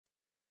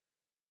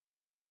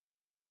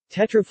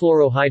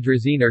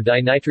Tetrafluorohydrazine or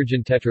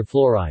dinitrogen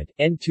tetrafluoride,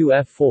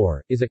 N2F4,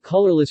 is a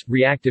colorless,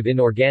 reactive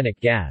inorganic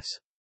gas.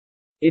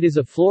 It is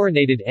a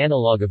fluorinated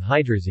analog of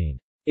hydrazine.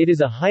 It is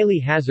a highly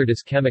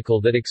hazardous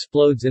chemical that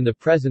explodes in the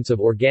presence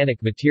of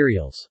organic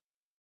materials.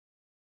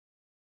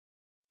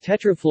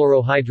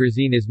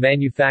 Tetrafluorohydrazine is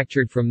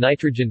manufactured from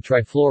nitrogen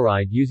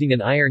trifluoride using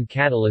an iron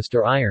catalyst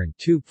or iron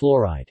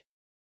fluoride.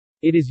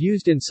 It is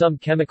used in some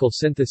chemical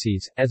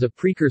syntheses, as a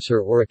precursor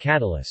or a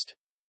catalyst.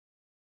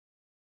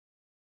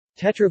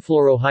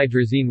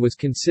 Tetrafluorohydrazine was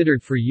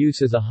considered for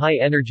use as a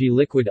high-energy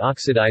liquid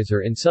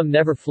oxidizer in some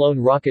never-flown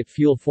rocket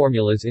fuel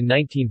formulas in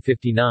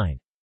 1959.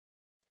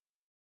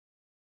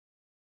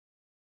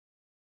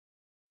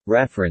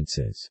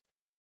 References